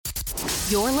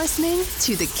You're listening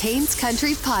to the Canes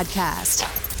Country Podcast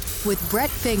with Brett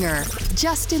Finger,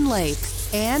 Justin Lape,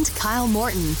 and Kyle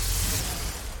Morton.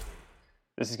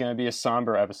 This is going to be a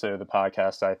somber episode of the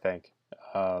podcast, I think.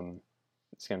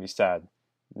 It's going to be sad.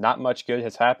 Not much good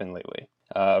has happened lately.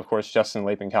 Of course, Justin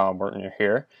Lape and Kyle Morton are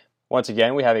here. Once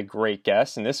again, we have a great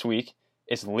guest, and this week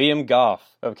it's Liam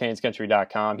Goff of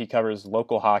CanesCountry.com. He covers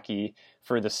local hockey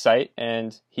for the site,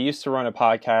 and he used to run a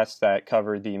podcast that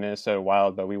covered the Minnesota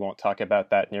Wild, but we won't talk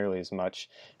about that nearly as much.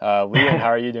 Liam, how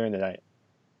are you doing tonight?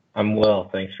 I'm well,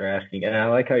 thanks for asking. And I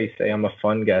like how you say I'm a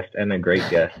fun guest and a great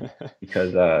guest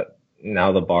because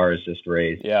now the bar is just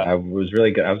raised. Yeah. I was really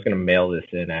good. I was going to mail this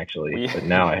in actually, but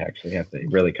now I actually have to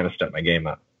really kind of step my game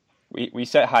up. We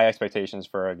set high expectations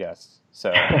for our guests,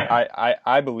 so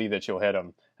I believe that you'll hit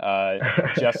them.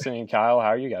 Justin and Kyle, how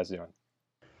are you guys doing?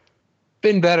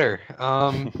 Been better.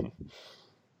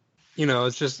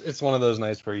 It's one of those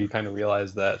nights where you kind of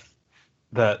realize that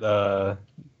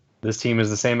this team is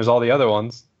the same as all the other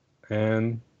ones.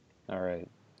 And all right.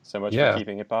 So much for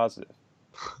keeping it positive.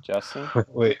 Justin?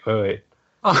 Wait.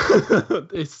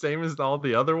 The same as all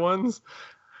the other ones?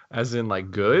 As in,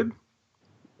 like, good?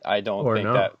 I don't think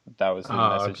that was the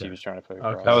message he was trying to put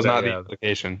across. Okay. That was not the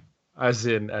implication. As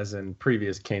in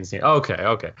previous Canes team.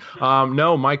 Okay.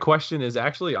 No, my question is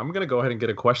actually, I'm going to go ahead and get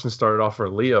a question started off for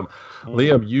Liam.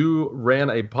 Liam, you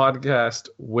ran a podcast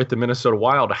with the Minnesota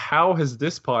Wild. How has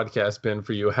this podcast been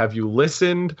for you? Have you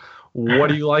listened? What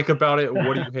do you like about it?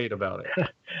 What do you hate about it?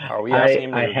 Are we asking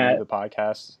him to review the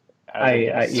podcast?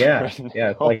 Yeah.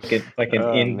 It's like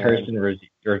an in-person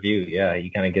review. Yeah, you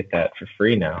kind of get that for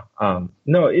free now.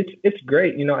 No, it's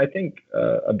great. You know, I think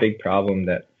a big problem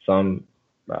that some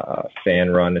fan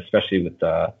run, especially with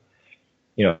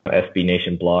SB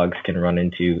Nation blogs can run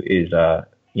into is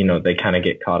they kind of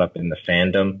get caught up in the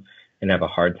fandom and have a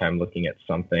hard time looking at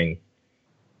something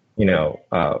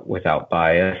without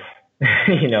bias.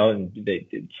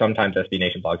 Sometimes SB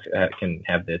Nation blogs can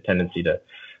have the tendency to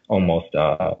almost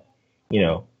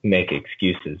make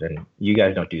excuses, and you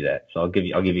guys don't do that. So I'll give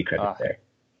you credit there.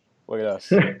 Look at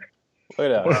us. Look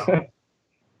at us.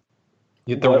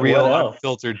 The real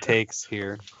unfiltered takes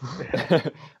here.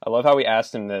 I love how we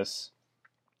asked him this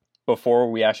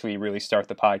before we actually really start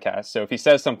the podcast. So if he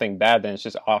says something bad, then it's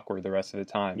just awkward the rest of the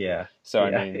time. Yeah. So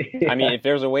I mean, if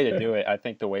there's a way to do it, I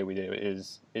think the way we do it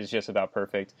is just about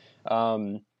perfect.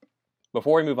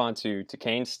 Before we move on to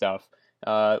Canes stuff,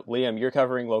 Liam, you're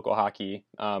covering local hockey.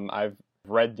 I've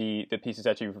read the pieces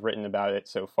that you've written about it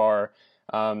so far.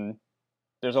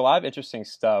 There's a lot of interesting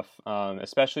stuff,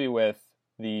 especially with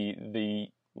the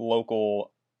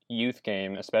local youth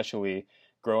game, especially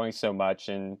growing so much,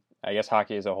 and I guess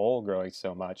hockey as a whole growing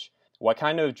so much. What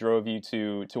kind of drove you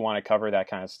to want to cover that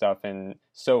kind of stuff? And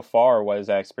so far, what has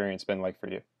that experience been like for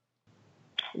you?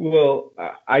 Well,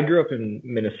 I grew up in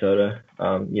Minnesota,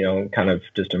 kind of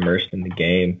just immersed in the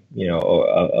game,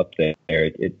 up there.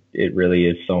 It really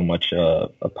is so much a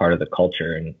part of the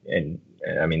culture. And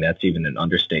I mean, that's even an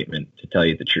understatement, to tell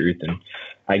you the truth. And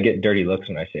I get dirty looks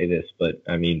when I say this, but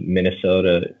I mean,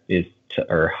 Minnesota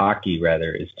or hockey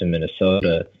rather, is to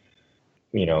Minnesota,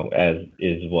 as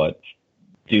is what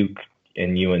Duke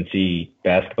and UNC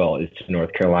basketball is to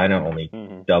North Carolina, only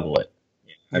double it.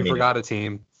 You forgot a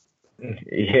team.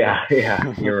 Yeah,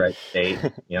 you're right. State.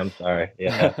 Yeah, I'm sorry.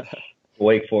 Yeah,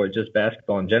 Wake Forest, just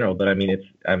basketball in general. But I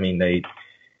mean, they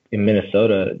in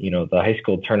Minnesota, the high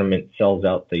school tournament sells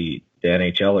out the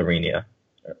NHL arena.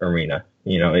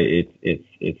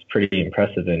 It's pretty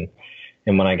impressive. And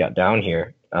when I got down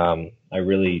here, I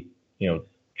really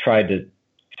tried to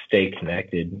stay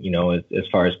connected. As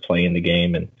far as playing the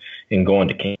game and going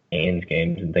to Canes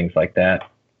games and things like that.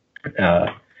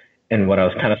 And what I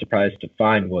was kind of surprised to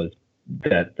find was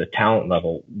that the talent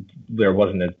level, there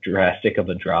wasn't as drastic of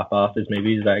a drop-off as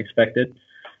I expected.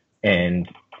 And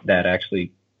that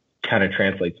actually kind of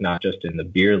translates not just in the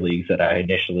beer leagues that I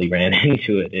initially ran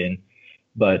into it in,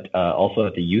 but also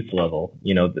at the youth level.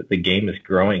 The game is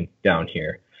growing down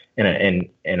here.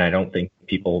 And I don't think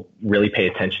people really pay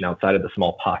attention outside of the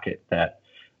small pocket that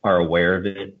are aware of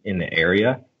it in the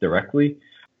area directly.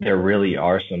 There really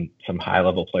are some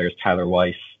high-level players, Tyler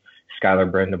Weiss,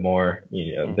 Skylar Brendamore,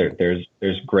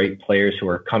 there's great players who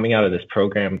are coming out of this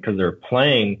program because they're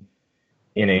playing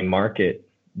in a market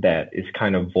that is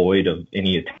kind of void of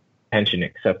any attention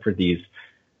except for these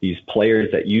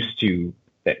players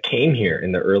that came here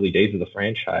in the early days of the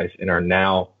franchise and are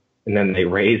now, and then they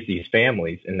raise these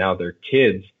families and now their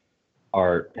kids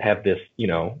have this,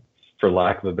 for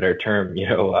lack of a better term,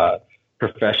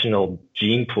 professional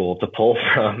gene pool to pull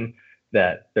from,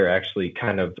 that they're actually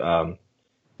kind of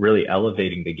really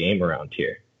elevating the game around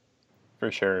here.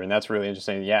 For sure, and that's really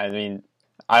interesting. Yeah, I mean,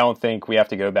 I don't think we have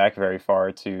to go back very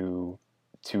far to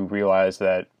realize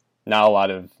that not a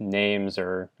lot of names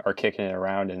are kicking it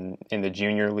around in the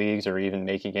junior leagues or even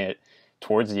making it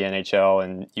towards the NHL.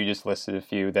 And you just listed a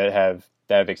few that have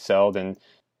excelled. And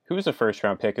who was the first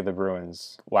round pick of the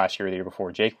Bruins last year or the year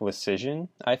before? Jake Leschyshyn,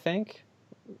 I think.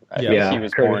 I think he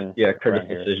was born. Yeah, Curtis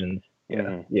Leschyshyn.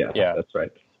 Yeah, that's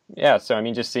right. Yeah, so I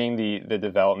mean, just seeing the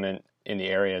development in the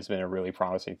area has been a really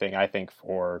promising thing, I think,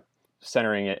 for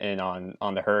centering it in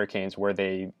on the Hurricanes, where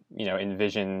they,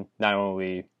 envision not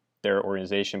only their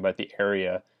organization but the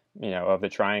area, of the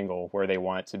triangle where they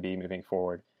want it to be moving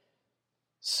forward.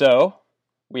 So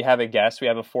we have a guest. We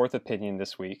have a fourth opinion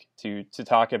this week to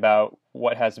talk about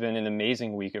what has been an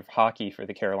amazing week of hockey for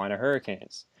the Carolina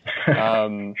Hurricanes.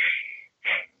 The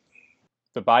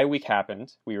bye week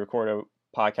happened. We recorded a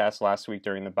podcast last week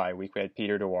during the bye week. We had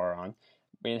Peter Dewar on.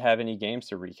 We didn't have any games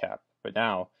to recap, but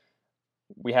now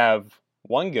we have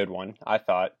one good one, I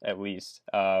thought, at least,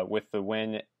 with the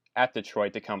win at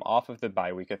Detroit to come off of the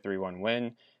bye week, a 3-1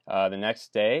 win. The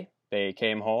next day, they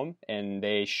came home and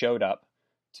they showed up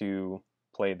to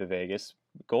play the Vegas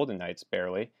Golden Knights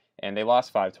barely, and they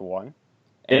lost 5-1.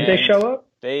 Did they show up?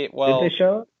 Did they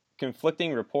show up?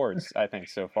 Conflicting reports, I think,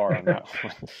 so far on that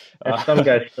one. Some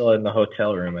guy's still in the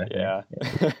hotel room, I think.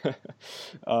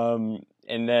 Yeah.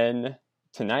 And then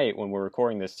tonight, when we're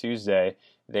recording this Tuesday,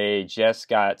 they just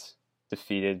got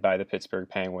defeated by the Pittsburgh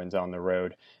Penguins on the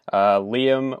road.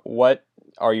 Liam, what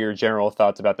are your general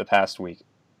thoughts about the past week?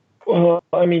 Well,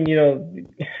 I mean,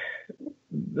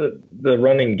 the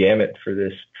running gamut for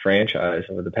this franchise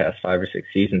over the past 5 or 6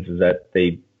 seasons is that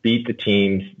they beat the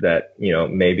teams that,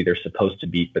 maybe they're supposed to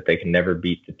beat, but they can never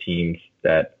beat the teams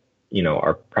that,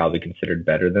 are probably considered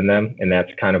better than them. And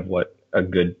that's kind of what a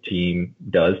good team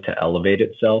does to elevate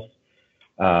itself.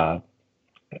 They've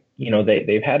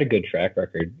had a good track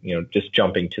record, just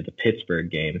jumping to the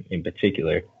Pittsburgh game in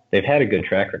particular. They've had a good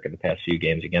track record the past few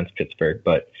games against Pittsburgh,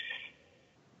 but,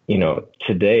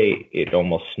 today it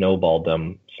almost snowballed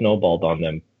on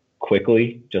them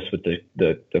quickly, just with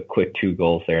the quick 2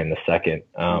 goals there in the second.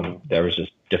 There was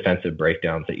just defensive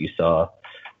breakdowns that you saw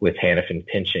with Hanifin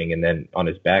pinching, and then on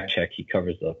his back check, he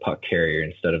covers the puck carrier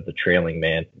instead of the trailing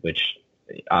man, which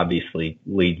obviously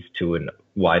leads to a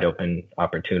wide open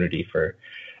opportunity for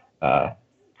the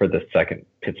second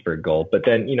Pittsburgh goal. But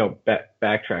then,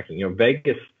 backtracking,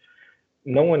 Vegas,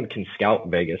 no one can scout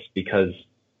Vegas because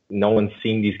no one's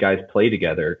seen these guys play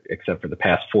together except for the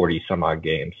past 40 some odd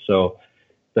games. So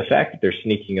the fact that they're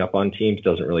sneaking up on teams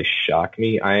doesn't really shock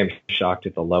me. I am shocked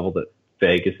at the level that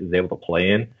Vegas is able to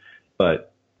play in,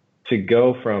 but to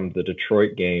go from the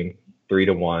Detroit game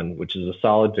 3-1, which is a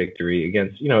solid victory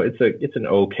against, it's an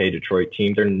okay Detroit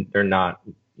team. They're not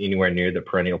anywhere near the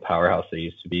perennial powerhouse they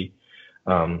used to be.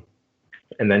 And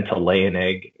then to lay an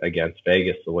egg against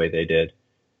Vegas the way they did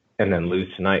and then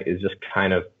lose tonight is just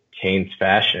kind of Canes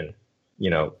fashion,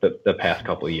 the past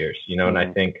couple of years, and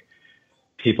I think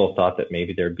people thought that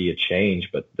maybe there'd be a change,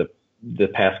 but this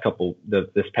past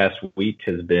week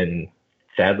has been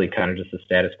sadly kind of just a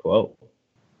status quo.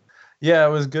 Yeah,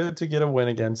 it was good to get a win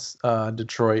against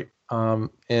Detroit in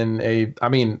a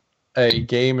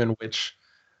game in which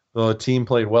the team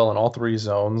played well in all 3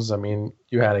 zones. I mean,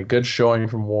 you had a good showing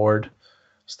from Ward,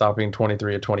 stopping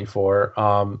 23 of 24,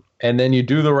 and then you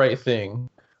do the right thing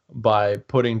by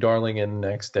putting Darling in the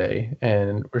next day,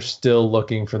 and we're still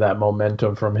looking for that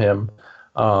momentum from him.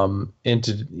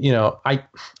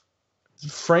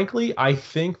 Frankly, I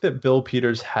think that Bill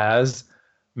Peters has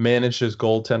managed his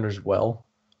goaltenders well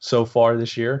so far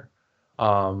this year,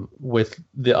 with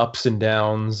the ups and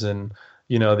downs and,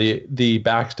 the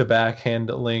back-to-back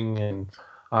handling. And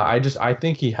I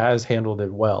think he has handled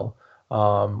it well.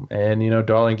 And,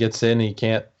 Darling gets in, he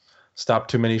can't stop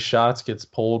too many shots, gets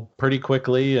pulled pretty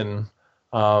quickly. And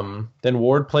then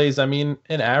Ward plays, an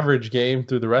average game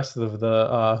through the rest of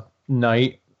the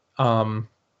night.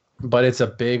 But it's a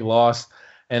big loss.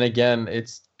 And again,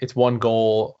 it's 1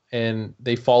 goal, and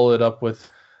they follow it up with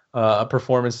a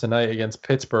performance tonight against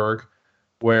Pittsburgh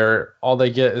where all they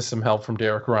get is some help from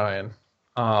Derek Ryan.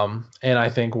 And I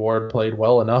think Ward played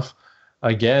well enough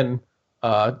again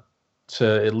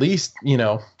to at least,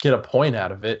 get a point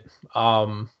out of it.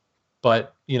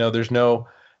 But, there's no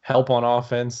help on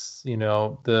offense.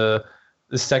 The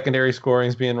secondary scoring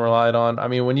is being relied on. I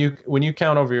mean, when you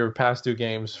count over your past 2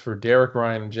 games for Derek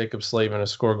Ryan and Jacob Slavin to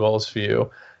score goals for you,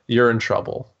 you're in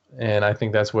trouble. And I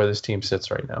think that's where this team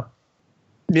sits right now.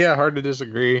 Yeah, hard to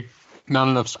disagree. Not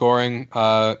enough scoring.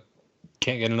 Can't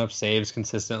get enough saves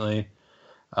consistently.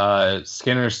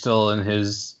 Skinner's still in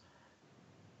his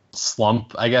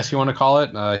slump, I guess you want to call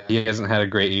it. He hasn't had a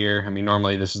great year. I mean,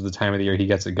 normally this is the time of the year he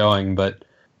gets it going, but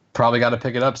probably got to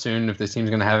pick it up soon if this team's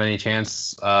going to have any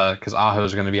chance, because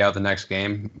Aho's going to be out the next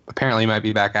game. Apparently, he might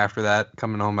be back after that,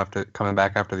 coming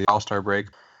back after the All-Star break.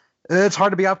 It's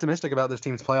hard to be optimistic about this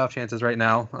team's playoff chances right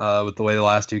now, with the way the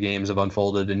last two games have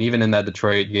unfolded, and even in that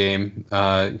Detroit game,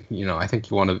 I think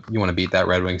you want to beat that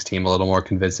Red Wings team a little more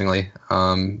convincingly.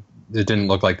 It didn't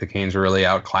look like the Canes were really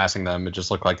outclassing them. It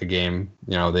just looked like a game.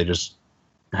 They just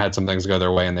had some things go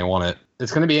their way and they won it.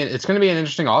 It's gonna be an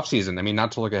interesting offseason. I mean,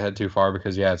 not to look ahead too far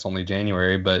because it's only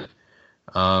January, but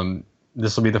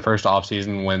this will be the first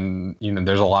offseason when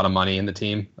there's a lot of money in the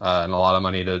team and a lot of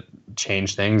money to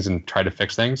change things and try to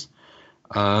fix things.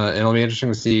 It'll be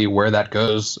interesting to see where that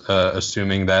goes,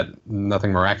 assuming that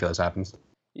nothing miraculous happens.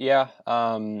 Yeah,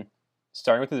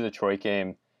 starting with the Detroit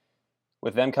game,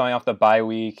 with them coming off the bye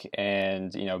week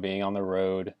and being on the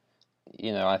road,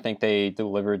 I think they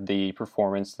delivered the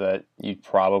performance that you'd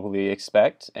probably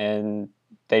expect, and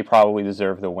they probably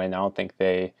deserve the win. I don't think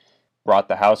they brought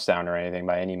the house down or anything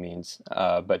by any means,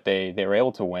 but they were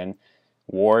able to win.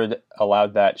 Ward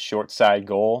allowed that short side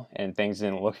goal, and things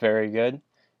didn't look very good.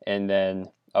 And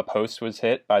then a post was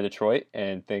hit by Detroit,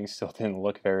 and things still didn't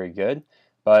look very good.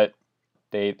 But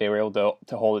they were able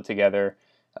to hold it together.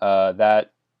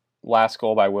 That last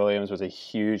goal by Williams was a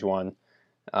huge one.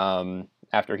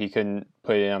 After he couldn't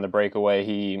put it on the breakaway,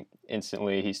 he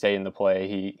stayed in the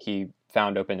play. He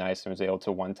found open ice and was able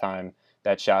to one-time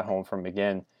that shot home from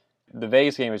McGinn. The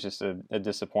Vegas game was just a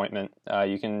disappointment.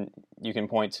 You can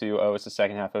point to, it's the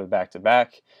second half of a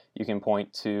back-to-back. You can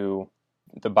point to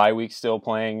the bye week still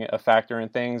playing a factor in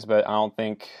things, but I don't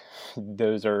think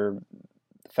those are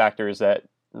factors that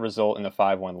result in a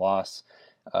 5-1 loss.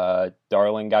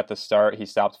 Darling got the start. He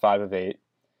stopped 5 of 8.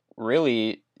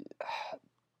 Really,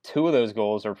 2 of those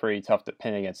goals are pretty tough to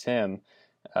pin against him,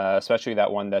 especially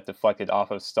that one that deflected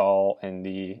off of Stahl in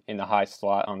the high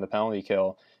slot on the penalty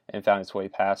kill and found its way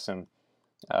past him.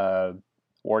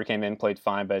 Ward came in, played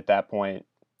fine, but at that point,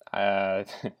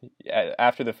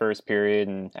 after the first period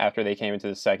and after they came into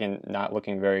the second not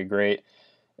looking very great,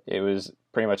 it was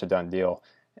pretty much a done deal.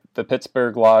 The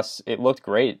Pittsburgh loss, it looked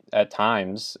great at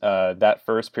times. That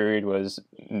first period was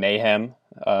mayhem,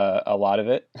 a lot of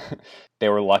it. They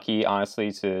were lucky,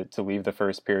 honestly, to leave the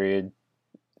first period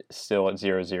still at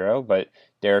 0-0, but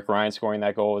Derek Ryan scoring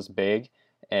that goal was big,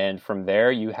 and from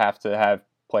there you have to have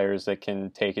players that can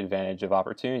take advantage of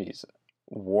opportunities.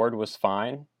 Ward was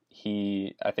fine.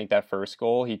 I think that first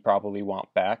goal he'd probably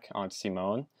want back on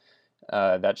Simone.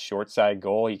 That short side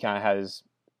goal, he kind of had his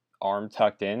arm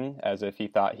tucked in as if he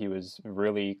thought he was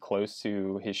really close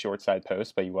to his short side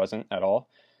post, but he wasn't at all.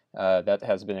 That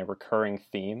has been a recurring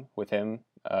theme with him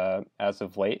as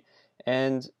of late.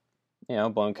 And,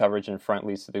 blown coverage in front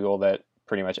leads to the goal that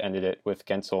pretty much ended it, with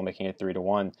Gensel making it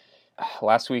 3-1.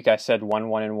 Last week I said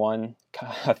 1-1-1.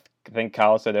 I think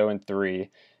Kyle said 0-3.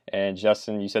 And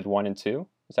Justin, you said 1-2.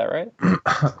 Is that right?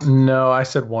 No, I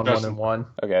said 1-1-1.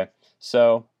 Okay,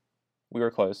 so we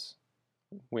were close.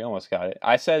 We almost got it.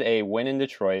 I said a win in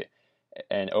Detroit,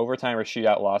 an overtime or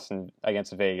shootout loss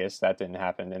against Vegas. That didn't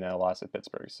happen, and then a loss at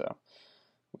Pittsburgh. So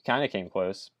we kind of came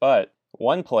close. But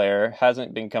one player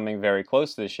hasn't been coming very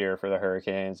close this year for the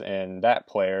Hurricanes, and that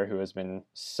player, who has been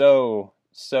so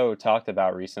talked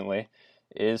about recently,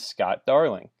 is Scott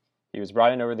Darling. He was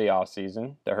brought in over the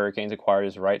offseason. The Hurricanes acquired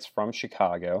his rights from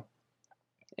Chicago,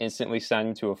 instantly signed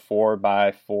him to a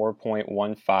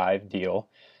 4x4.15 deal.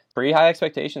 Pretty high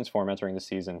expectations for him entering the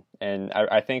season. And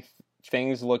I think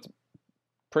things looked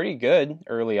pretty good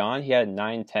early on. He had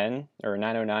 910 or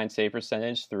 909 save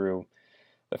percentage through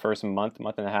the first month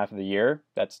and a half of the year.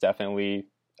 That's definitely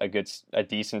a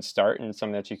decent start and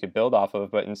something that you could build off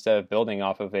of. But instead of building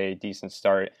off of a decent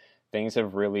start, things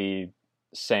have really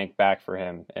sank back for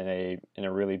him in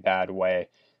a really bad way.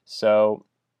 So,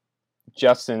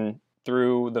 Justin,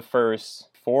 through the first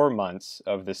 4 months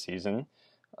of the season,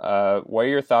 what are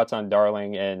your thoughts on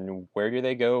Darling, and where do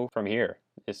they go from here?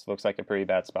 This looks like a pretty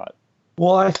bad spot.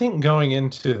 Well, I think going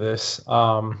into this,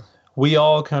 we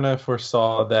all kind of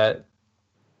foresaw that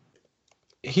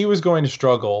he was going to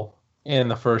struggle in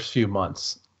the first few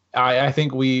months. I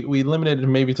think we limited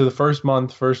him maybe to the first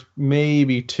month,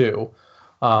 maybe 2,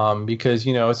 because,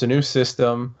 it's a new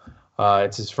system.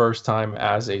 It's his first time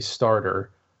as a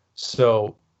starter.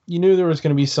 So you knew there was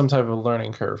going to be some type of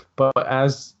learning curve. But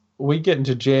as we get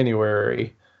into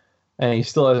January and he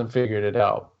still hasn't figured it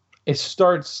out, it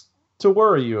starts to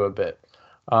worry you a bit.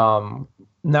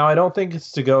 Now, I don't think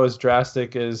it's to go as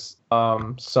drastic as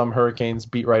some Hurricanes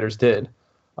beat writers did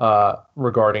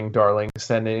regarding Darling,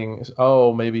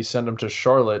 maybe send him to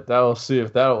Charlotte. That'll see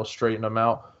if that'll straighten him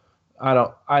out.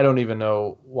 I don't even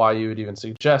know why you would even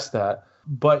suggest that.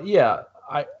 But yeah,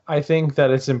 I think that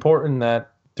it's important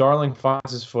that Darling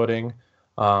finds his footing,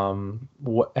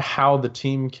 how the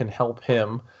team can help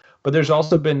him. But there's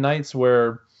also been nights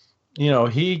where,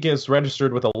 he gets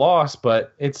registered with a loss,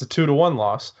 but it's a 2-1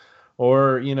 loss,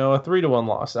 or a 3-1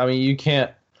 loss. I mean, you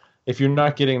can't, if you're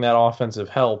not getting that offensive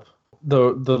help,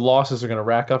 the losses are going to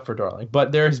rack up for Darling.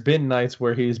 But there's been nights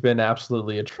where he's been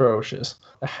absolutely atrocious.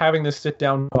 Having this sit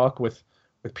down talk with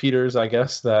Peters, I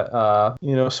guess that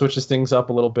switches things up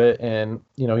a little bit, and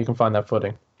he can find that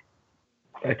footing.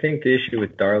 I think the issue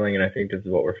with Darling, and I think this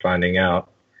is what we're finding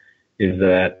out, is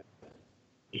that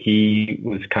he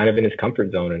was kind of in his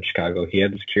comfort zone in Chicago. He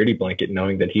had the security blanket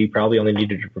knowing that he probably only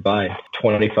needed to provide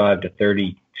 25 to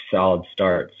 30 solid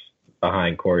starts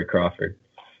behind Corey Crawford.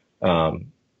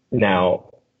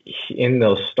 Now, in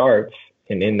those starts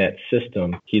and in that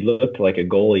system, he looked like a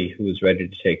goalie who was ready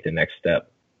to take the next step.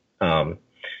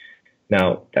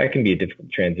 Now, that can be a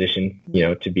difficult transition,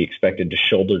 to be expected to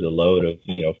shoulder the load of,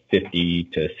 50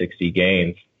 to 60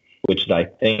 games, which I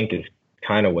think is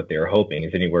kind of what they were hoping,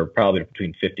 is anywhere probably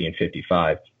between 50 and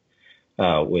 55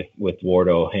 with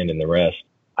Wardo and the rest.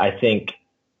 I think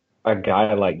a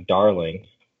guy like Darling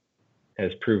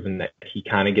has proven that he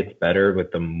kind of gets better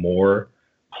with the more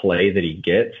play that he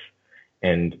gets.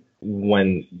 And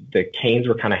when the Canes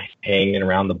were kind of hanging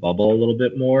around the bubble a little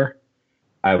bit more,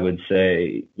 I would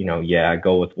say,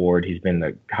 go with Ward. He's been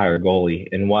the higher goalie.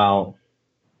 And while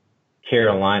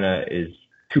Carolina is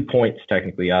 2 points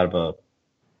technically out of a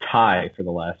tie for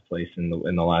the last place in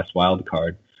the last wild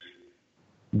card,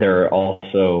 they're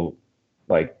also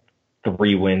like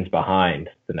 3 wins behind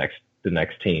the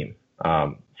next team.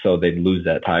 So they'd lose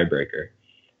that tiebreaker.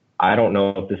 I don't know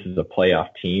if this is a playoff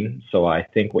team. So I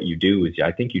think what you do is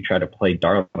I think you try to play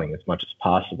Darling as much as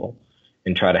possible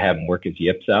and try to have him work his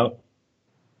yips out,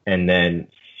 and then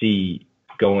see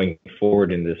going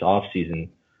forward in this offseason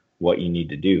what you need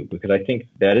to do. Because I think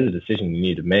that is a decision you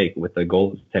need to make with a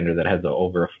goaltender that has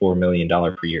over a $4 million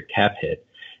per year cap hit,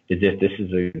 is if this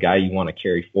is a guy you want to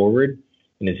carry forward,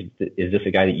 and is this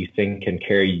a guy that you think can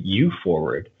carry you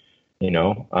forward?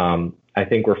 I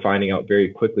think we're finding out very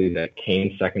quickly that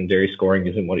Cane's secondary scoring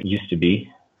isn't what it used to be.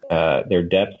 Their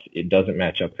depth, it doesn't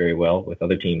match up very well with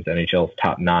other teams, NHL's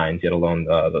top 9s, yet alone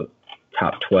the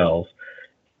top 12.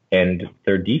 And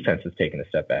their defense has taken a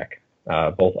step back,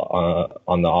 both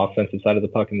on the offensive side of the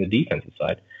puck and the defensive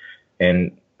side.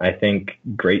 And I think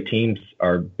great teams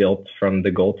are built from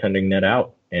the goaltending net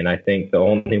out. And I think the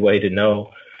only way to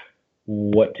know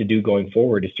what to do going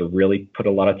forward is to really put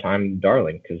a lot of time in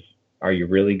Darling, because are you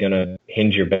really going to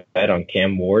hinge your bet on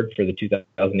Cam Ward for the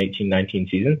 2018-19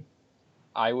 season?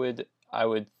 I would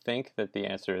think that the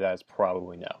answer to that is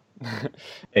probably no.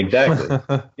 Exactly.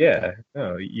 Yeah.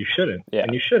 No, you shouldn't. Yeah.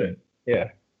 And you shouldn't. Yeah.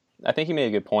 I think you made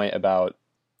a good point about,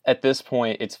 at this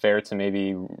point, it's fair to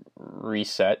maybe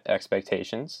reset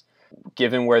expectations.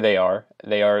 Given where they are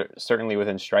certainly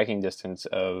within striking distance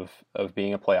of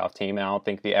being a playoff team. And I don't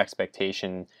think the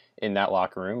expectation in that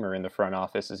locker room or in the front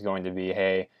office is going to be,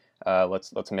 hey,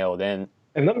 let's mail it in.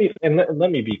 And let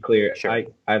me be clear. Sure.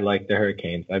 I like the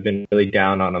Hurricanes. I've been really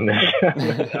down on them.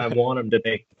 I want them to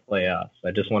make the playoffs.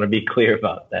 I just want to be clear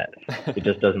about that. It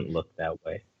just doesn't look that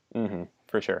way. Mm-hmm,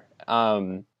 for sure.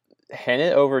 Hand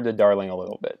it over to Darling a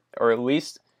little bit, or at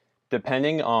least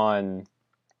depending on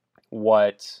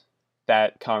what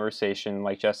that conversation,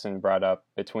 like Justin brought up,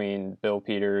 between Bill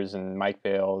Peters and Mike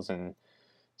Bales and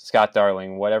Scott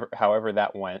Darling, however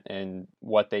that went, and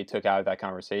what they took out of that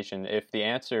conversation. If the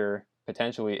answer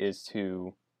potentially is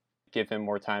to give him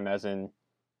more time, as in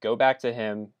go back to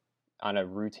him on a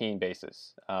routine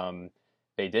basis.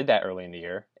 They did that early in the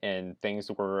year, and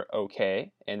things were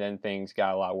okay, and then things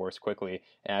got a lot worse quickly.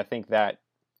 And I think that,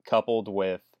 coupled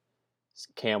with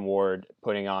Cam Ward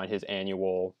putting on his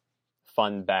annual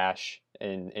fun bash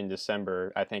in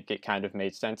December, I think it kind of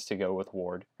made sense to go with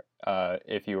Ward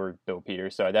if you were Bill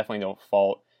Peters. So I definitely don't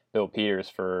fault Bill Peters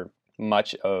for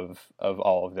much of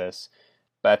all of this.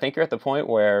 But I think you're at the point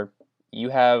where you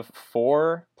have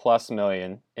 $4+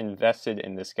 million invested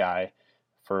in this guy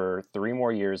for 3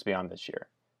 more years beyond this year.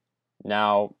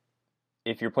 Now,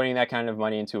 if you're putting that kind of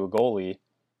money into a goalie,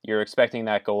 you're expecting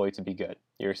that goalie to be good.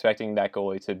 You're expecting that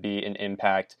goalie to be an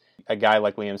impact, a guy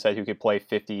like Liam said who could play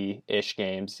 50-ish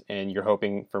games, and you're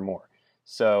hoping for more.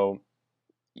 So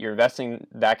you're investing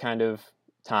that kind of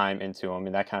time into him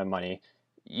and that kind of money.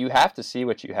 You have to see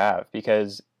what you have,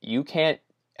 because you can't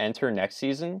enter next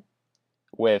season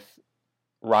with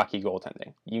rocky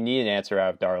goaltending. You need an answer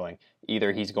out of Darling.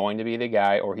 Either he's going to be the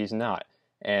guy or he's not.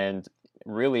 And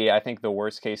really, I think the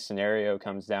worst case scenario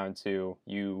comes down to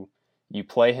you you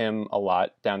play him a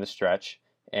lot down the stretch,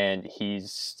 and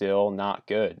he's still not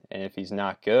good. And if he's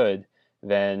not good,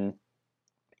 then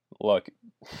look,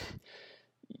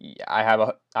 I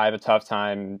have a tough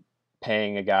time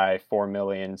paying a guy $4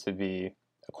 million to be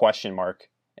a question mark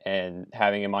and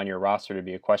having him on your roster to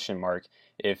be a question mark.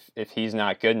 If he's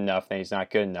not good enough, then he's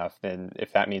not good enough. Then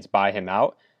if that means buy him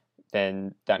out,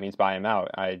 then that means buy him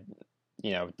out. Dunn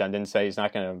didn't say he's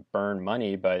not going to burn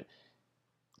money, but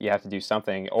you have to do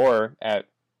something. Or at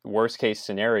worst case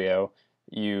scenario,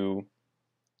 you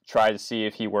try to see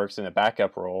if he works in a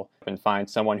backup role and find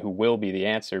someone who will be the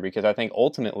answer, because I think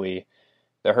ultimately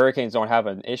the Hurricanes don't have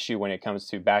an issue when it comes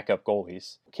to backup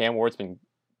goalies. Cam Ward's been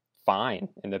fine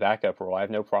in the backup role. I have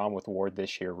no problem with Ward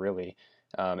this year, really,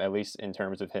 at least in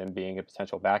terms of him being a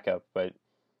potential backup, but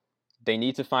they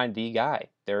need to find the guy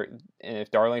there. And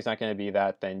if Darling's not going to be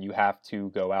that, then you have to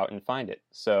go out and find it.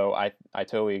 So I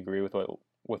totally agree with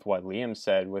what Liam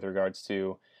said with regards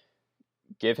to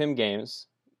give him games,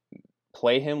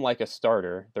 play him like a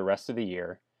starter the rest of the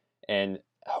year, and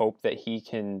hope that he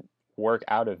can work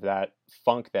out of that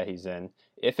funk that he's in.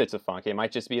 If it's a funk, it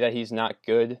might just be that he's not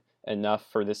good enough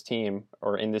for this team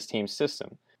or in this team's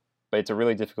system. But it's a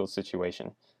really difficult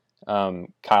situation.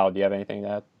 Kyle, do you have anything to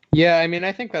add? Yeah, I mean,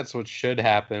 I think that's what should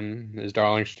happen, is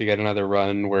Darling should get another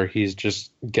run where he's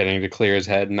just getting to clear his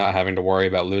head and not having to worry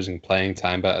about losing playing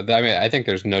time. But I mean, I think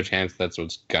there's no chance that's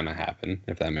what's going to happen,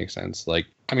 if that makes sense. Like,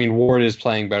 I mean, Ward is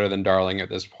playing better than Darling at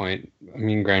this point. I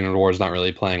mean, granted, Ward's not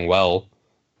really playing well,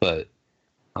 but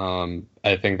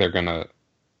I think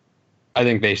I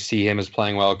think they see him as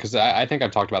playing well, because I think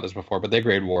I've talked about this before, but they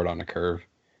grade Ward on a curve.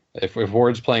 If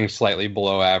Ward's playing slightly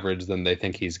below average, then they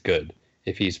think he's good.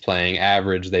 If he's playing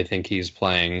average, they think he's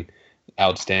playing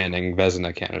outstanding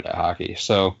Vezina candidate hockey.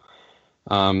 So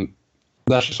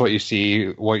that's just what you see.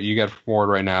 What you get from Ward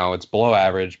right now, it's below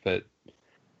average, but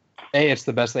A, it's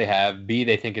the best they have. B,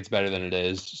 they think it's better than it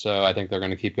is. So I think they're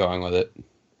going to keep going with it.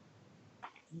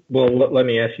 Well, let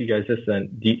me ask you guys this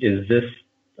then. Is this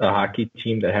a hockey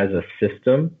team that has a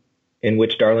system in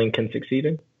which Darling can succeed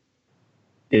in?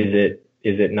 Is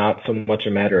it not so much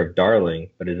a matter of Darling,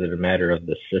 but is it a matter of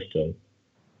the system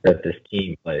that this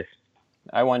team plays?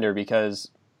 I wonder,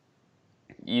 because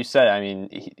you said, I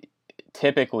mean,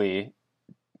 typically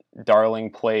Darling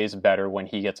plays better when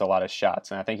he gets a lot of shots,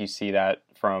 and I think you see that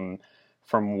from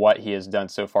what he has done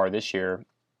so far this year.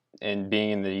 And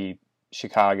being in the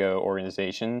Chicago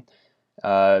organization,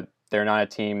 they're not a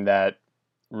team that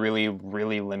really,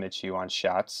 really limits you on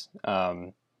shots.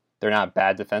 They're not a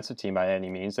bad defensive team by any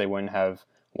means. They wouldn't have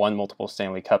won multiple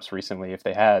Stanley Cups recently if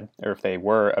they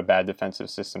were a bad defensive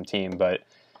system team. But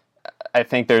I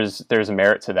think there's a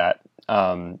merit to that.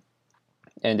 And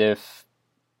if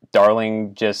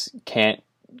Darling just can't,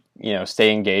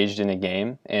 stay engaged in a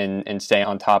game and stay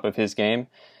on top of his game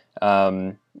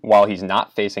while he's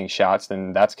not facing shots,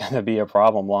 then that's going to be a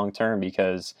problem long term,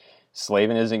 because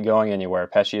Slavin isn't going anywhere,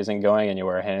 Pesce isn't going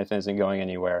anywhere, Hanifin isn't going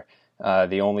anywhere.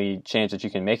 The only change that you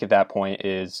can make at that point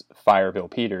is fire Bill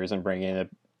Peters and bring in a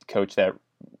coach that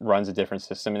runs a different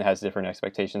system and has different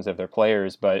expectations of their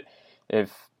players. But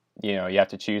if you have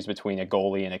to choose between a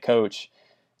goalie and a coach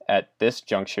at this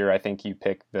juncture, I think you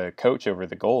pick the coach over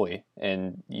the goalie,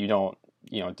 and you don't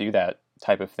do that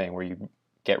type of thing where you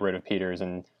get rid of Peters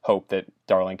and hope that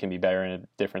Darling can be better in a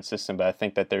different system. But I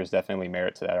think that there's definitely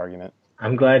merit to that argument.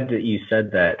 I'm glad that you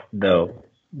said that, though.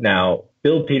 Now,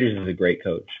 Bill Peters is a great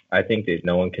coach. I think that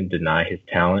no one can deny his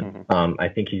talent. Mm-hmm. I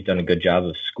think he's done a good job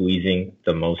of squeezing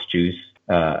the most juice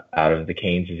out of the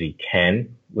Canes as he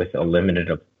can with a limited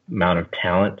amount of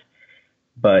talent.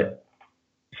 But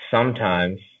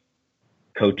sometimes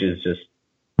coaches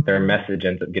their message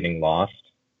ends up getting lost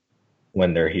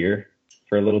when they're here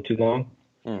for a little too long.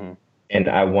 Mm-hmm. And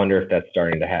I wonder if that's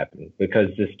starting to happen,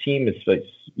 because this team is,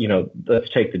 let's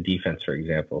take the defense, for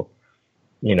example.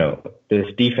 This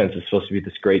defense is supposed to be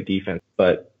this great defense,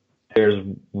 but there's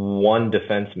one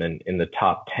defenseman in the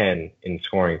top 10 in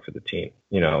scoring for the team.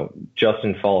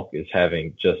 Justin Falk is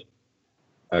having just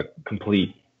a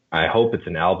complete, I hope it's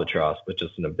an albatross, but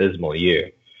just an abysmal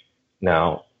year.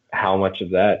 Now, how much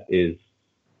of that is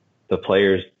the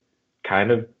players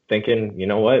kind of thinking, you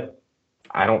know what,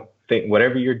 I don't think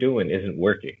whatever you're doing isn't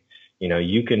working.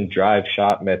 You can drive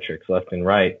shot metrics left and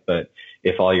right, but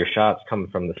if all your shots come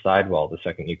from the sidewall the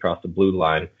second you cross the blue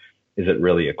line, is it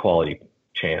really a quality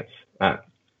chance? I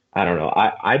don't know.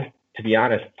 I to be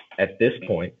honest, at this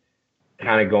point,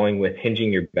 kind of going with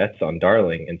hinging your bets on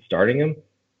Darling and starting him.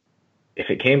 If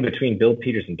it came between Bill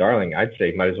Peters and Darling, I'd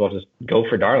say might as well just go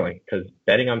for Darling, because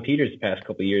betting on Peters the past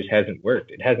couple of years hasn't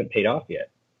worked. It hasn't paid off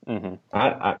yet. Mm-hmm.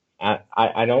 I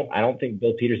I don't think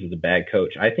Bill Peters is a bad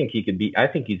coach. I think he's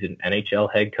an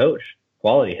NHL head coach,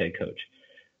 quality head coach.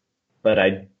 But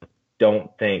I don't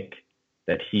think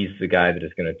that he's the guy that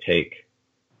is going to take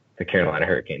the Carolina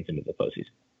Hurricanes into the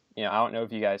postseason. I don't know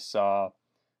if you guys saw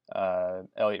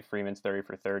Elliot Freeman's 30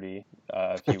 for 30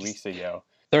 a few weeks ago.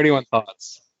 31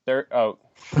 thoughts.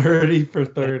 30 for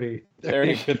 30.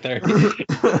 30 for 30.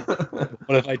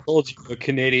 What if I told you a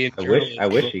Canadian? I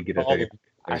wish he'd get a 30.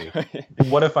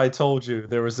 What if I told you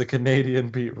there was a Canadian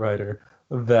beat writer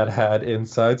that had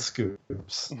inside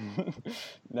scoops?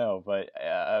 No, but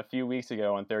a few weeks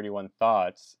ago on 31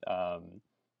 Thoughts,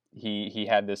 he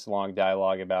had this long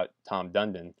dialogue about Tom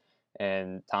Dundon,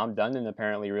 and Tom Dundon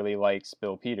apparently really likes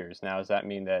Bill Peters. Now, does that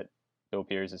mean that Bill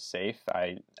Peters is safe?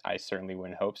 I certainly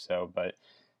wouldn't hope so, but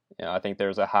I think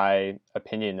there's a high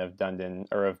opinion of Dundon,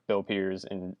 or of Bill Peters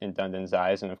in Dundon's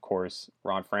eyes, and of course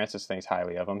Ron Francis thinks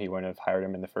highly of him. He wouldn't have hired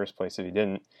him in the first place if he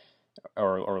didn't,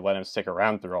 or let him stick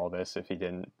around through all this if he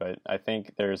didn't. But I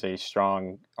think there's a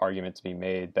strong argument to be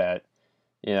made that,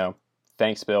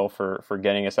 thanks Bill for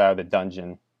getting us out of the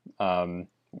dungeon.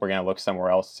 We're gonna look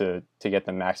somewhere else to get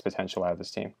the max potential out of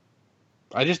this team.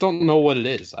 I just don't know what it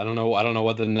is. I don't know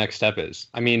what the next step is.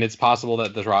 I mean, it's possible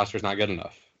that this roster is not good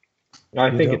enough. I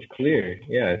think it's clear.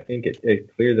 Yeah, I think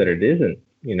it's clear that it isn't.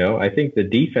 I think the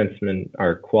defensemen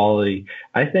are quality.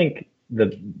 I think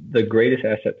the greatest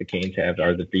asset the Canes have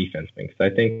are the defensemen, because I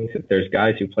think that there's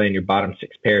guys who play in your bottom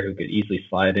six pair who could easily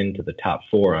slide into the top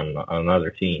four on other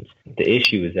teams. The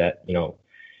issue is that,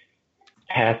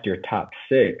 past your top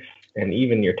six, and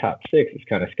even your top six is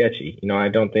kind of sketchy. I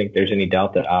don't think there's any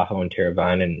doubt that Aho and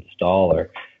Teravainen and Stahl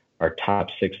are top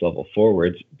six level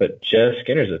forwards, but Jeff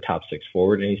Skinner's a top six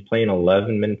forward, and he's playing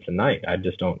 11 minutes a night. I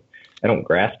don't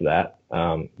grasp that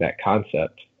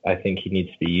concept. I think he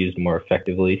needs to be used more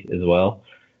effectively as well.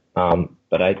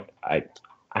 But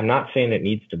I'm not saying it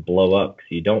needs to blow up,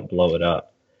 because you don't blow it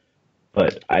up.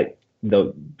 But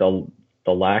the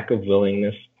lack of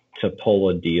willingness to pull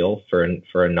a deal for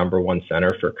a number one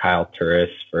center, for Kyle Turris,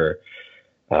 for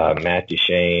Matt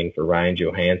Duchene, for Ryan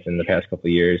Johansson the past couple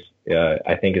of years,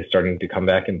 I think is starting to come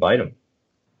back and bite him.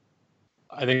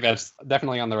 I think that's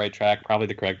definitely on the right track, probably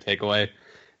the correct takeaway,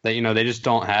 that, they just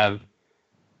don't have,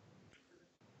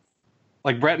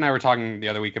 like Brett and I were talking the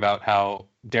other week about how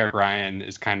Derek Ryan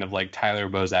is kind of like Tyler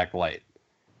Bozak light.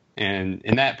 And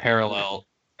in that parallel,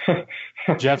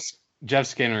 Jeff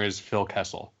Skinner is Phil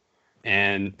Kessel.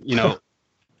 And,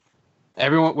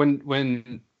 everyone,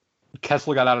 when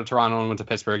Kessel got out of Toronto and went to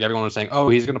Pittsburgh, everyone was saying, oh,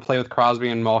 he's going to play with Crosby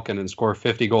and Malkin and score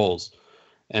 50 goals.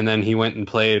 And then he went and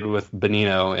played with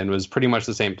Bonino and was pretty much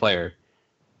the same player.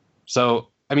 So,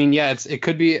 I mean, yeah, it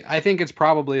could be, I think it's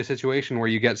probably a situation where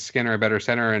you get Skinner a better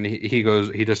center and he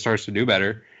just starts to do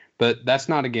better, but that's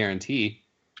not a guarantee.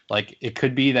 Like, it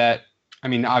could be that, I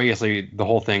mean, obviously the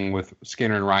whole thing with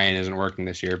Skinner and Ryan isn't working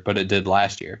this year, but it did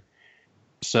last year.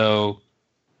 So,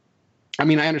 I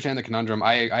mean, I understand the conundrum.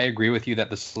 I agree with you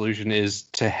that the solution is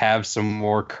to have some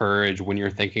more courage when you're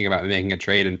thinking about making a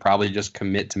trade, and probably just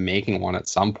commit to making one at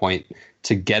some point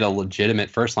to get a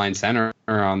legitimate first line center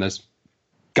on this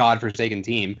godforsaken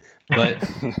team. But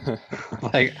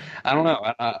like, I don't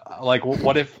know. Like,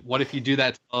 what if you do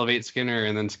that to elevate Skinner,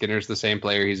 and then Skinner's the same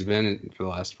player he's been for the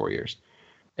last 4 years?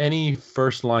 Any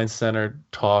first line center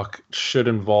talk should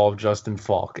involve Justin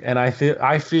Falk, and I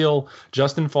feel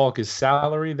Justin Falk is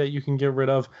salary that you can get rid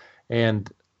of,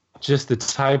 and just the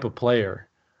type of player.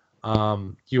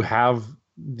 You have,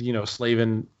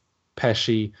 Slavin,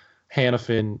 Pesce,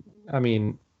 Hanifin. I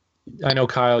mean, I know,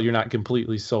 Kyle, you're not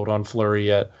completely sold on Fleury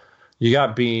yet. You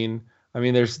got Bean. I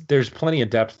mean, there's plenty of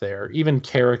depth there. Even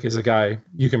Carrick is a guy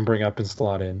you can bring up and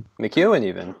slot in. McEwen,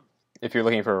 even, if you're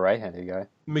looking for a right-handed guy.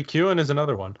 McEwen is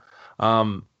another one.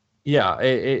 Yeah,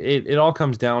 it all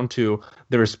comes down to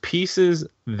there's pieces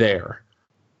there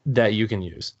that you can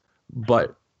use.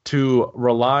 But to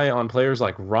rely on players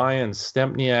like Ryan,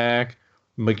 Stempniak,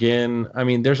 McGinn, I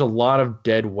mean, there's a lot of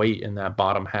dead weight in that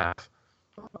bottom half.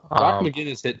 Brock McGinn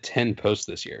has hit 10 posts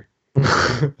this year.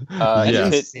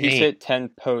 He's hit 10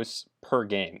 posts per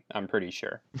game, I'm pretty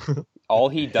sure. All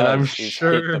he does is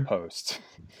hit the post.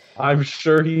 I'm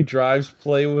sure he drives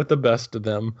play with the best of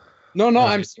them. No,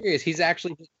 I'm serious. He's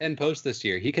actually hit 10 posts this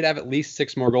year. He could have at least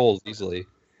 6 more goals easily.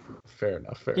 Fair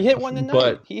enough. He hit one tonight.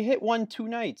 But he hit one 2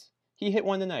 nights. He hit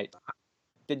one tonight.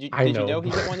 Did you know he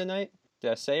hit one tonight?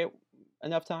 Did I say it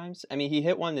enough times? I mean, he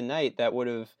hit one tonight that would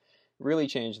have really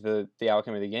changed the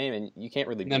outcome of the game, and you can't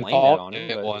really blame that on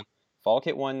him. But Falk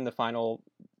hit one in the final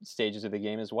stages of the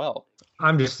game as well.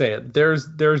 I'm just saying, there's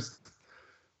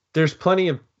plenty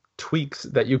of tweaks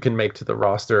that you can make to the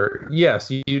roster. Yes,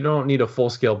 you don't need a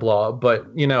full-scale blowout,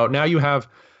 but now you have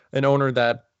an owner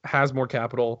that has more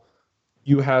capital.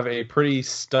 You have a pretty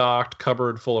stocked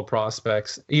cupboard full of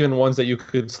prospects, even ones that you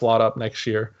could slot up next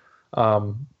year.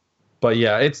 But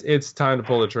yeah, it's time to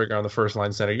pull the trigger on the first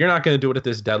line center. You're not going to do it at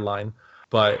this deadline,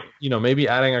 but maybe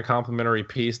adding a complimentary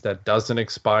piece that doesn't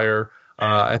expire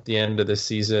at the end of the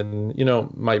season,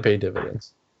 might pay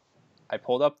dividends. I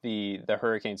pulled up the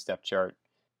Hurricanes depth chart,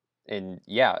 and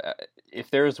yeah, if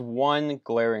there's one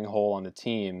glaring hole on the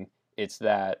team, it's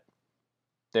that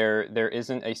there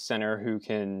isn't a center who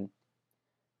can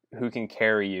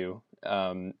carry you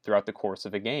throughout the course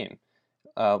of a game,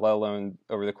 let alone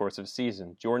over the course of a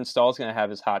season. Jordan Staal is going to have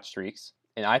his hot streaks,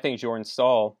 and I think Jordan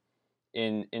Staal,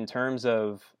 in terms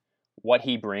of what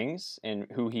he brings and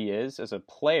who he is as a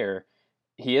player,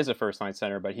 he is a first-line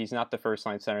center, but he's not the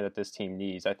first-line center that this team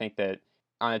needs. I think that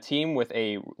on a team with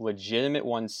a legitimate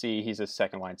 1C, he's a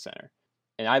second-line center.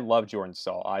 And I love Jordan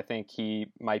Staal. I think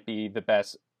he might be the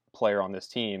best player on this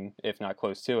team, if not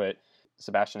close to it.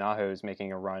 Sebastian Aho is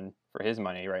making a run for his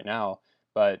money right now,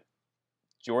 but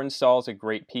Jordan Staal is a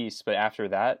great piece. But after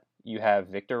that, you have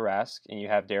Victor Rask, and you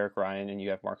have Derek Ryan, and you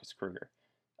have Marcus Kruger.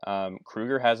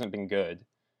 Kruger hasn't been good.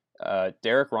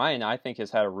 Derek Ryan, I think,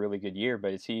 has had a really good year,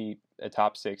 but is he a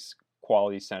top 6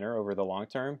 quality center over the long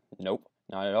term? Nope,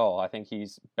 not at all. I think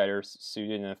he's better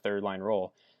suited in a third line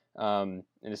role. And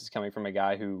this is coming from a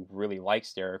guy who really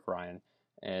likes Derek Ryan,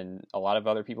 and a lot of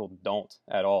other people don't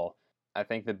at all. I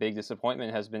think the big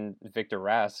disappointment has been Victor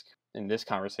Rask, in this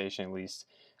conversation at least.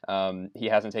 He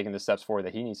hasn't taken the steps forward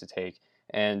that he needs to take.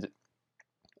 And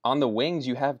on the wings,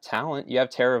 you have talent. You have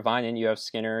Teravainen, you have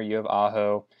Skinner, you have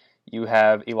Aho, you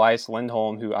have Elias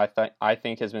Lindholm, who I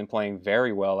think has been playing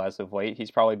very well as of late.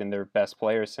 He's probably been their best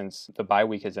player since the bye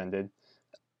week has ended.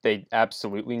 They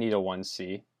absolutely need a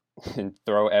 1C and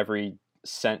throw every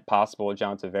cent possible at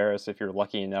John Tavares if you're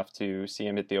lucky enough to see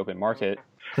him hit the open market.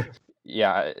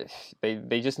 Yeah,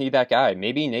 they just need that guy.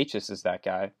 Maybe Natchez is that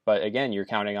guy, but again, you're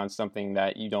counting on something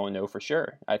that you don't know for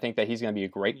sure. I think that he's going to be a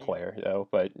great player, though,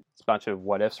 but it's a bunch of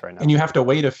what ifs right now. And you have to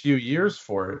wait a few years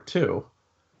for it too.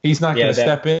 He's not going to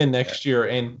step in next year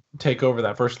and take over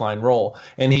that first line role,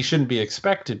 and he shouldn't be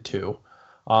expected to.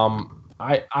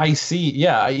 I see.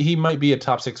 Yeah, he might be a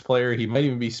top 6 player. He might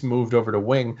even be moved over to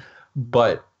wing,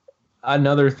 but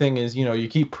another thing is, you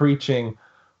keep preaching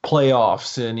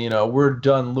playoffs and we're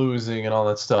done losing and all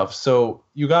that stuff, so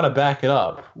you got to back it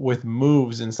up with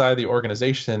moves inside the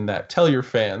organization that tell your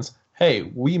fans,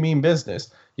 hey, we mean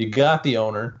business. You got the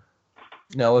owner,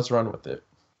 now let's run with it.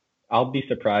 I'll be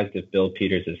surprised if Bill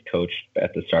Peters is coached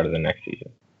at the start of the next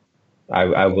season.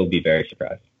 I will be very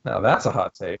surprised. Now that's a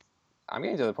hot take. I'm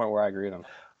getting to the point where I agree with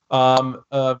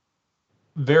him.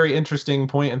 Very interesting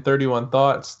point in 31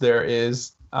 Thoughts. There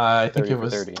is, I think it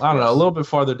was, 30, I don't know, a little bit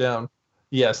farther down.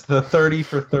 Yes, the 30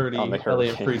 for 30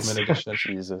 Elliot Friedman edition.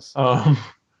 Jesus.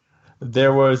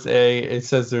 There was it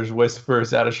says there's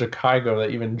whispers out of Chicago that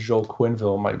even Joel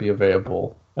Quenneville might be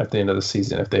available at the end of the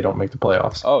season if they don't make the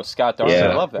playoffs. Oh, Scott Darling,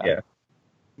 I love that.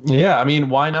 Yeah, I mean,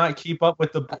 why not keep up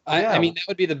with the... I mean, that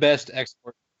would be the best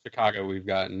export Chicago we've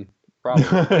gotten.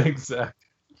 Probably. Exactly.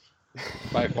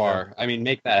 By far. I mean,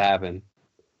 make that happen.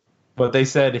 But they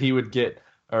said he would get,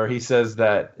 or he says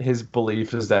that his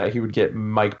belief is that he would get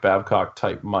Mike Babcock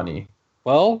type money.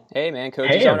 Well, hey man,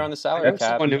 coaches aren't on the salary cap.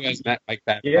 Someone who has met Mike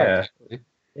Babcock. Yeah.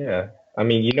 Yeah. I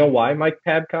mean, you know why Mike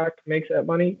Babcock makes that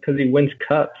money? Because he wins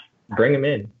cups. Bring him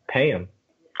in. Pay him.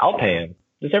 I'll pay him.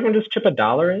 Does everyone just chip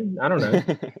 $1 in? I don't know.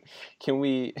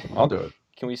 I'll do it.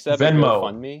 Can we set up Venmo.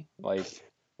 a GoFundMe? Like,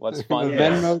 let's fund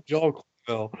Venmo Joel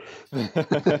Quenneville.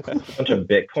 A bunch of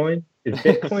Bitcoin? Is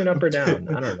Bitcoin up or down?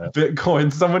 I don't know.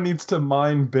 Bitcoin. Someone needs to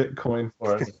mine Bitcoin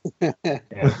for us.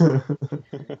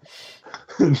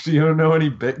 Do you know any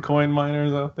Bitcoin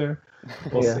miners out there?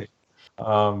 We'll see.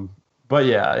 But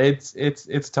yeah,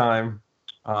 it's time.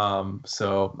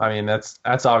 So I mean that's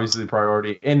obviously the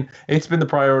priority, and it's been the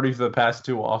priority for the past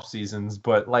 2 off seasons.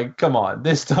 But like, come on,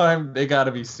 this time they got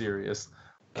to be serious.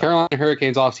 Carolina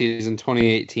Hurricanes offseason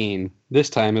 2018. This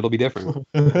time it'll be different.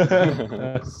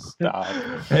 Stop.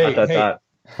 Hey.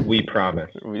 We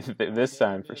promise. This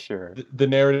time for sure. The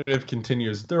narrative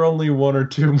continues. They're only 1 or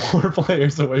 2 more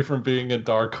players away from being a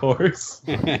dark horse.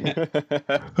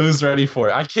 Who's ready for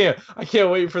it? I can't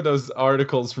wait for those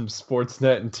articles from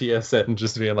Sportsnet and TSN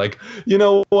just being like, you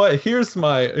know what? Here's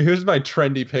my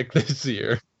trendy pick this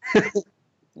year.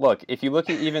 Look, if you look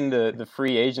at even the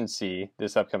free agency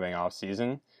this upcoming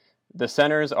offseason, the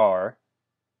centers are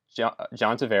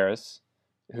John Tavares,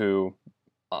 who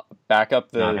back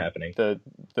up the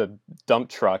dump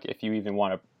truck if you even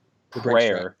want a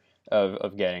prayer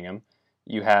of getting him.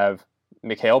 You have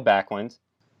Mikhail Backlund.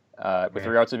 With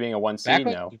regards to being a 1C,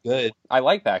 no. Good. I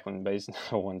like Backlund, but he's not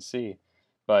a 1C.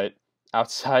 But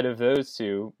outside of those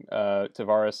two,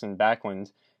 Tavares and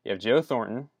Backlund, you have Joe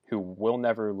Thornton, who will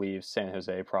never leave San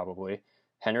Jose probably.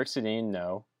 Henrik Sedin,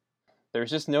 no. There's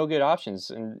just no good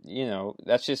options. And,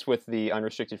 that's just with the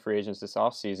unrestricted free agents this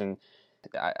offseason.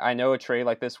 I know a trade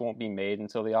like this won't be made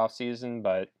until the offseason,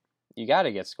 but you got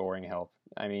to get scoring help.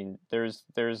 I mean, there's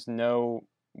no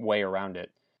way around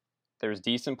it. There's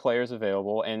decent players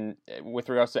available. And with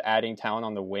regards to adding talent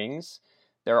on the wings,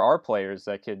 there are players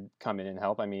that could come in and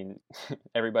help. I mean,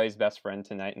 everybody's best friend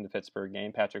tonight in the Pittsburgh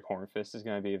game, Patrick Hornqvist, is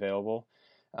going to be available.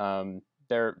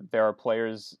 There are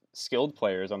players, skilled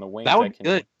players on the wings. That would be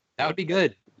good. That would be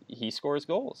good. He scores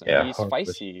goals. And he's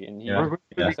Hornqvist. feisty. And We're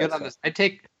really good on this. I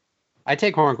take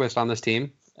Hornqvist on this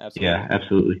team. Absolutely. Yeah,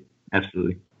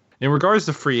 absolutely. In regards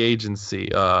to free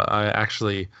agency,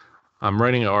 I'm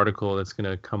writing an article that's going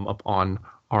to come up on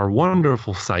our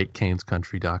wonderful site,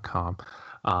 canescountry.com,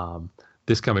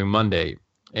 this coming Monday.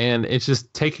 And it's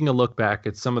just taking a look back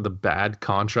at some of the bad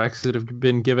contracts that have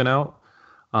been given out,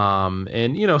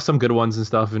 and, some good ones and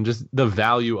stuff, and just the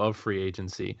value of free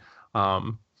agency.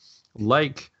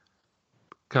 Like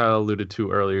Kyle alluded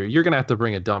to earlier, you're going to have to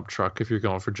bring a dump truck if you're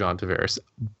going for John Tavares.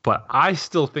 But I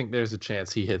still think there's a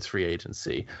chance he hits free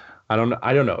agency. I don't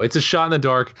know. It's a shot in the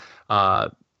dark.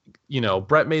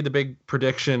 Brett made the big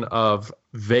prediction of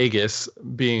Vegas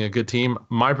being a good team.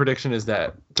 My prediction is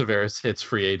that Tavares hits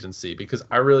free agency because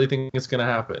I really think it's going to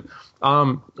happen.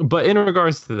 But in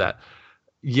regards to that,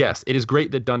 yes, it is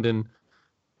great that Dundon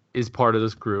is part of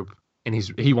this group and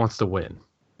he wants to win.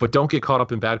 But don't get caught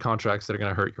up in bad contracts that are going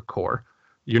to hurt your core.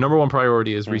 Your number one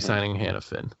priority is re-signing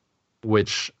Hanifin,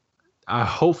 which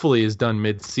hopefully is done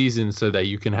mid-season so that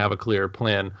you can have a clear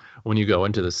plan when you go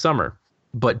into the summer.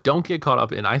 But don't get caught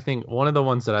up in, I think one of the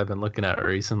ones that I've been looking at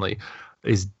recently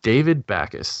is David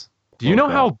Backes. Do you know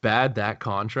how bad that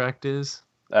contract is?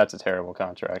 That's a terrible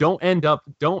contract. Don't end up.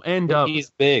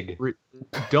 He's big.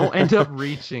 Don't end up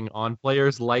reaching on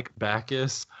players like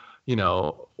Backes,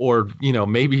 or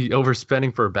maybe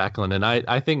overspending for Backlund. And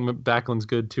I think Backlund's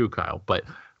good too, Kyle. But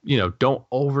don't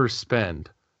overspend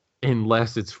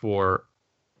unless it's for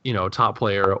a top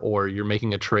player or you're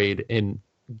making a trade and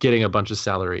getting a bunch of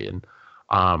salary in.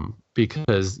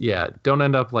 Because don't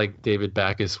end up like David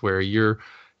Backes where you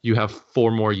have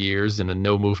 4 more years and a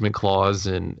no movement clause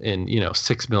and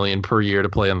 $6 million per year to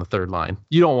play on the third line.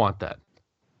 You don't want that.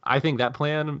 I think that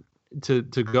plan to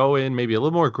go in maybe a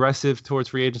little more aggressive towards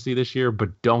free agency this year,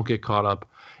 but don't get caught up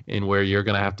in where you're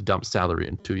going to have to dump salary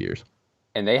in 2 years.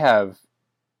 And they have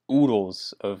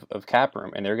oodles of cap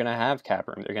room, and they're going to have cap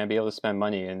room. They're going to be able to spend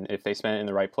money, and if they spend it in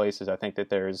the right places, I think that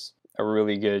there's a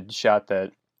really good shot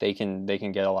that they can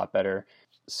get a lot better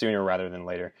sooner rather than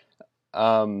later.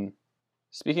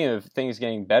 Speaking of things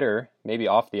getting better, maybe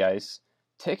off the ice,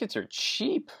 tickets are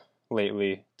cheap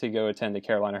lately to go attend the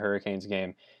Carolina Hurricanes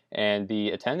game, and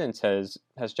the attendance has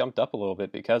jumped up a little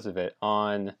bit because of it.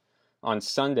 On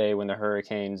Sunday, when the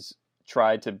Hurricanes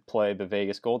tried to play the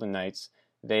Vegas Golden Knights,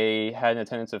 they had an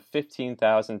attendance of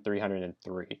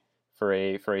 15,303 for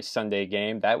a Sunday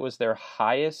game. That was their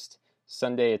highest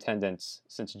Sunday attendance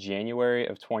since January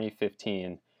of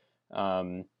 2015.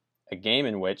 A game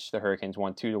in which the Hurricanes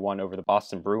won 2-1 over the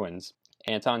Boston Bruins.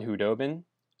 Anton Khudobin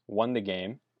won the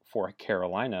game for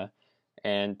Carolina,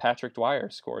 and Patrick Dwyer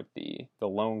scored the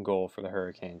lone goal for the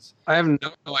Hurricanes. I have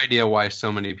no idea why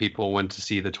so many people went to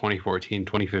see the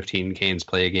 2014-2015 Canes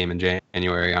play a game in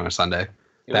January on a Sunday.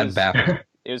 That baffles.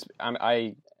 It was.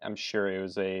 I'm sure it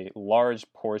was a large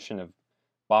portion of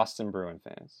Boston Bruin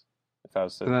fans. If I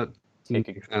was to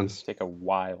take a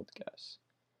wild guess.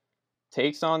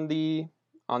 Takes on the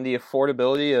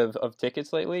affordability of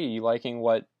tickets lately? Are you liking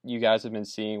what you guys have been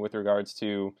seeing with regards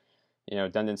to,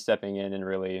 Dundon stepping in and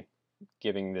really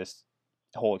giving this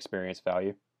whole experience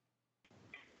value?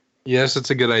 Yes, it's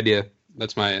a good idea.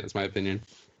 That's my opinion.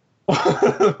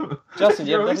 Justin,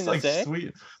 do you have nothing to say?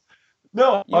 Sweet.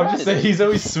 No, I'm just saying he's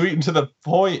always sweet and to the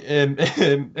point, and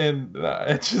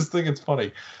I just think it's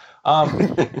funny.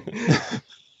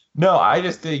 No, I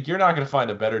just think you're not going to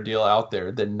find a better deal out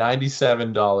there than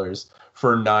 $97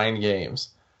 for 9 games.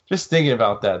 Just thinking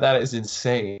about that is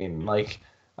insane.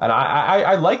 And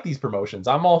I like these promotions.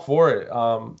 I'm all for it.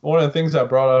 One of the things I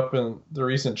brought up in the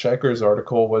recent Checkers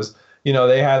article was,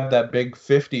 they had that big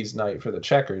 50s night for the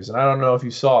Checkers, and I don't know if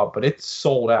you saw it, but it's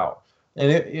sold out.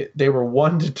 And they were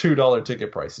 $1 to $2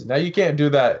 ticket prices. Now you can't do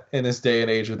that in this day and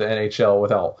age with the NHL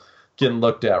without getting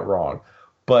looked at wrong.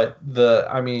 But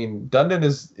Dundon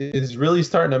is really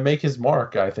starting to make his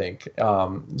mark, I think,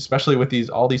 especially with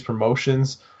all these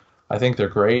promotions. I think they're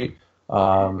great.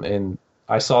 And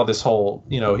I saw this whole,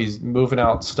 he's moving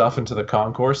out stuff into the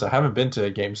concourse. I haven't been to a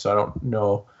game, so I don't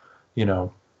know,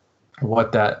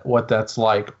 what that's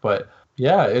like. But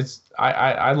yeah,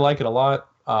 I like it a lot.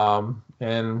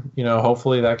 And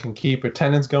hopefully that can keep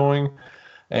attendance going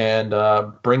and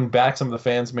bring back some of the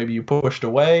fans maybe you pushed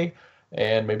away,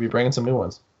 and maybe bring in some new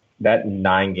ones. That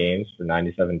 9 games for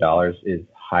 $97 is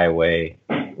highway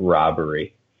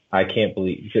robbery. I can't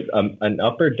believe an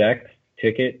upper deck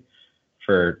ticket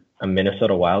for a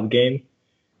Minnesota Wild game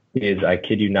is, I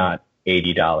kid you not,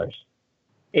 $80.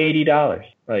 $80.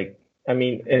 Like, I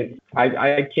mean,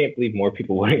 I can't believe more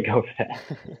people wouldn't go for that.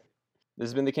 This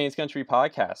has been the Canes Country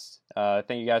Podcast.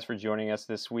 Thank you guys for joining us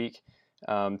this week.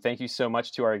 Thank you so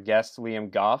much to our guest, Liam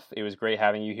Goff. It was great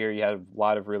having you here. You had a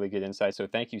lot of really good insights, so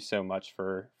thank you so much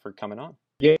for coming on.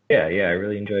 Yeah, I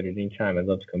really enjoyed it anytime. I'd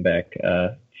love to come back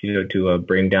to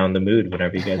bring down the mood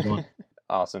whenever you guys want.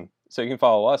 Awesome. So you can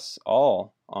follow us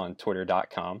all on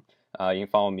twitter.com. You can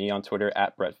follow me on Twitter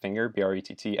at Brett Finger,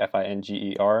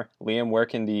 BRETTFINGER. Liam, where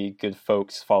can the good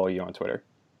folks follow you on Twitter?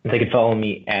 They can follow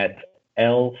me at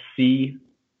LC2,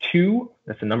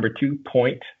 that's the number 2,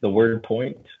 point, the word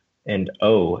point, and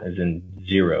O as in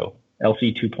 0,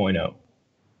 LC 2.0.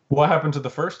 What happened to the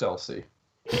first LC?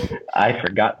 I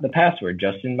forgot the password.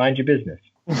 Justin, mind your business.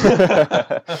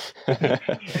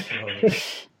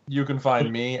 You can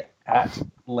find me at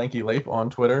Lanky Lape on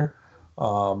Twitter.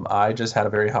 I just had a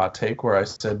very hot take where I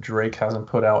said Drake hasn't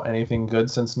put out anything good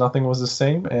since Nothing Was the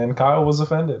Same, and Kyle was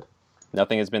offended.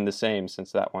 Nothing has been the same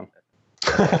since that one.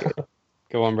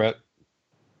 Go on, Brett.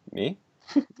 Me?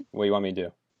 What do you want me to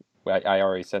do? I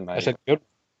already said my... I said good.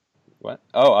 What?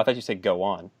 Oh, I thought you said go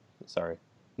on. Sorry.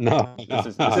 No. This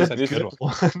is good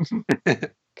one.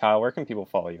 Kyle, where can people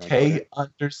follow you on K_.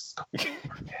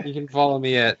 You can follow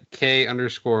me at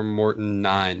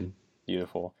K_Morton9.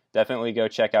 Beautiful. Definitely go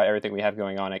check out everything we have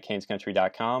going on at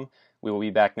canescountry.com. We will be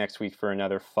back next week for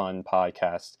another fun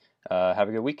podcast. Have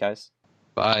a good week, guys.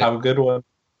 Bye. Have a good one.